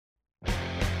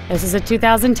This is a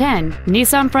 2010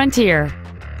 Nissan Frontier.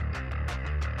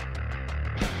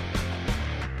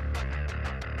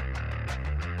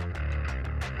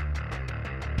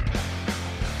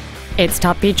 Its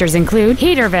top features include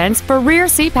heater vents for rear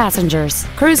seat passengers,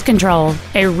 cruise control,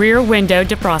 a rear window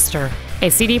defroster, a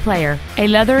CD player, a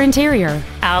leather interior,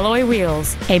 alloy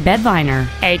wheels, a bed liner,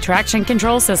 a traction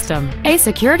control system, a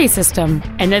security system,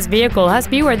 and this vehicle has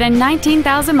fewer than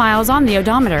 19,000 miles on the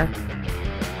odometer.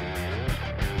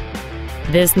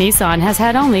 This Nissan has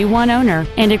had only one owner,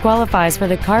 and it qualifies for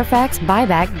the Carfax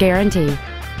buyback guarantee.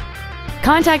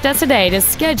 Contact us today to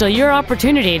schedule your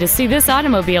opportunity to see this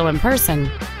automobile in person.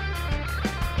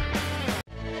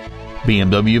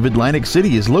 BMW of Atlantic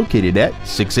City is located at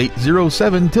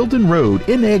 6807 Tilton Road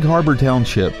in Egg Harbor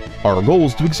Township. Our goal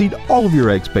is to exceed all of your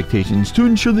expectations to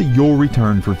ensure that you'll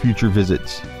return for future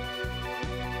visits.